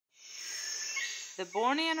The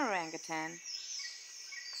Bornean Orangutan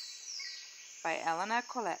by Elena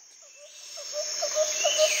Collette.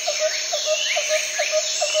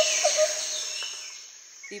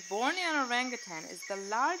 The Bornean orangutan is the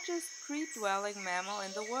largest tree-dwelling mammal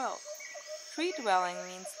in the world. Tree-dwelling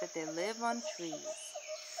means that they live on trees.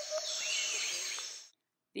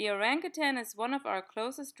 The orangutan is one of our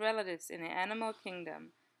closest relatives in the animal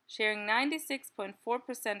kingdom, sharing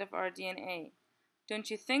 96.4% of our DNA. Don't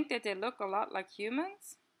you think that they look a lot like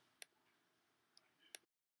humans?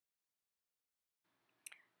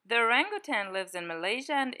 The orangutan lives in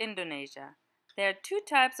Malaysia and Indonesia. There are two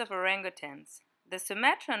types of orangutans: the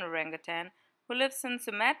Sumatran orangutan, who lives in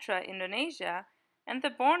Sumatra, Indonesia, and the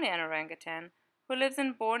Bornean orangutan, who lives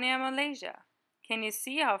in Borneo, Malaysia. Can you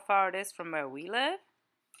see how far it is from where we live?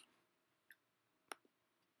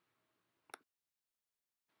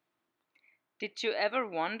 Did you ever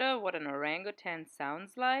wonder what an orangutan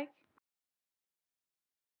sounds like?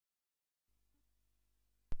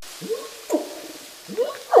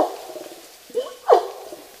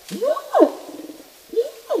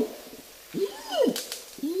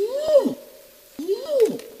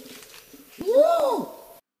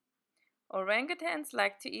 Orangutans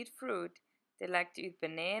like to eat fruit. They like to eat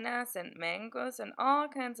bananas and mangoes and all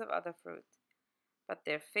kinds of other fruit. But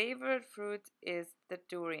their favorite fruit is the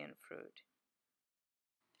durian fruit.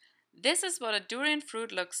 This is what a durian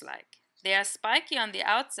fruit looks like. They are spiky on the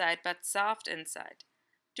outside but soft inside.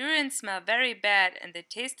 Durians smell very bad and they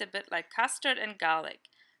taste a bit like custard and garlic,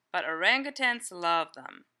 but orangutans love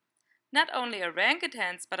them. Not only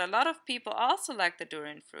orangutans, but a lot of people also like the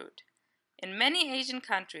durian fruit. In many Asian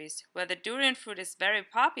countries where the durian fruit is very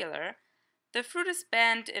popular, the fruit is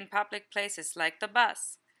banned in public places like the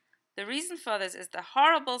bus. The reason for this is the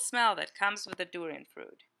horrible smell that comes with the durian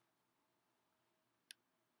fruit.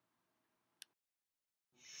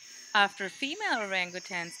 After female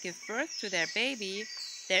orangutans give birth to their baby,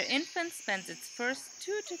 their infant spends its first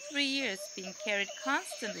 2 to 3 years being carried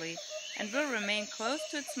constantly and will remain close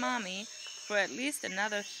to its mommy for at least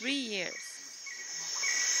another 3 years.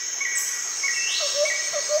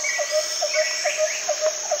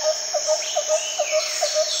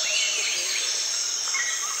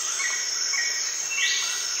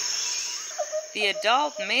 The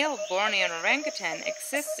adult male Bornean orangutan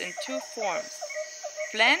exists in two forms: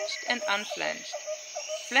 flanged and unflanged.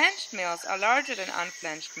 Flanged males are larger than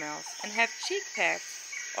unflanged males and have cheek pads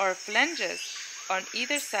or flanges on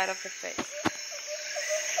either side of the face.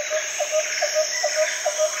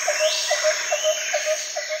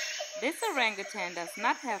 This orangutan does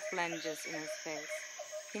not have flanges in his face.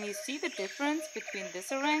 Can you see the difference between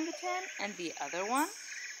this orangutan and the other one?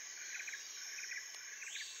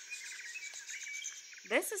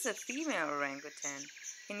 This is a female orangutan.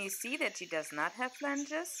 Can you see that she does not have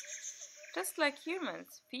flanges? Just like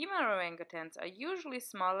humans, female orangutans are usually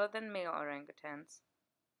smaller than male orangutans.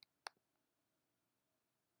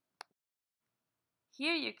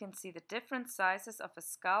 Here you can see the different sizes of a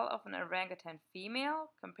skull of an orangutan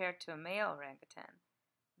female compared to a male orangutan.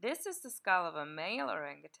 This is the skull of a male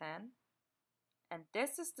orangutan, and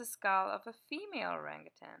this is the skull of a female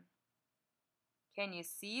orangutan. Can you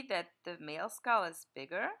see that the male skull is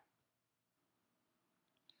bigger?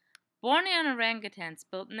 Bornean orangutans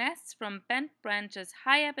build nests from bent branches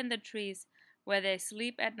high up in the trees where they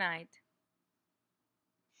sleep at night.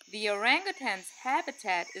 The orangutan's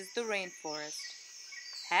habitat is the rainforest.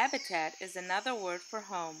 Habitat is another word for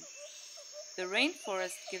home. The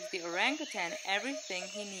rainforest gives the orangutan everything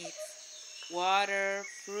he needs: water,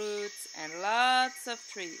 fruits, and lots of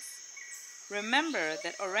trees. Remember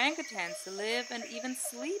that orangutans live and even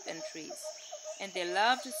sleep in trees, and they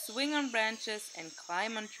love to swing on branches and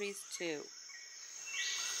climb on trees too.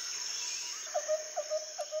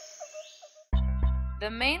 The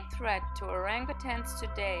main threat to orangutans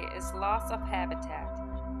today is loss of habitat.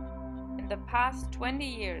 In the past 20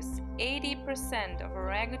 years, 80% of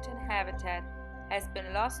orangutan habitat has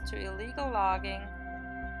been lost to illegal logging,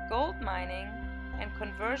 gold mining, and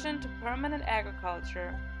conversion to permanent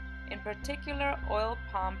agriculture, in particular oil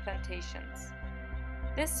palm plantations.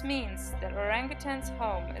 This means that orangutans'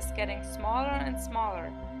 home is getting smaller and smaller,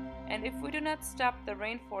 and if we do not stop the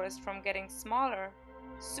rainforest from getting smaller,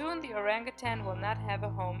 soon the orangutan will not have a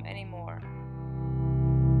home anymore.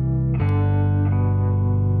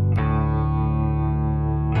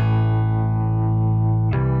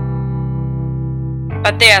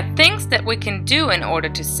 But there are things that we can do in order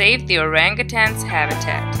to save the orangutan's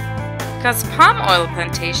habitat. Because palm oil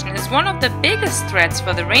plantation is one of the biggest threats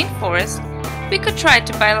for the rainforest, we could try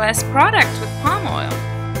to buy less product with palm oil.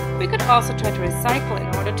 We could also try to recycle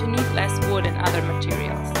in order to need less wood and other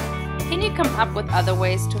materials. Can you come up with other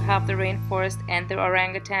ways to help the rainforest and the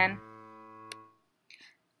orangutan?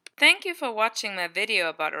 Thank you for watching my video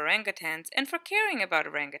about orangutans and for caring about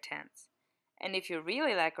orangutans. And if you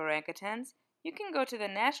really like orangutans, you can go to the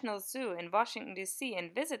National Zoo in Washington, D.C.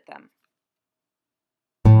 and visit them.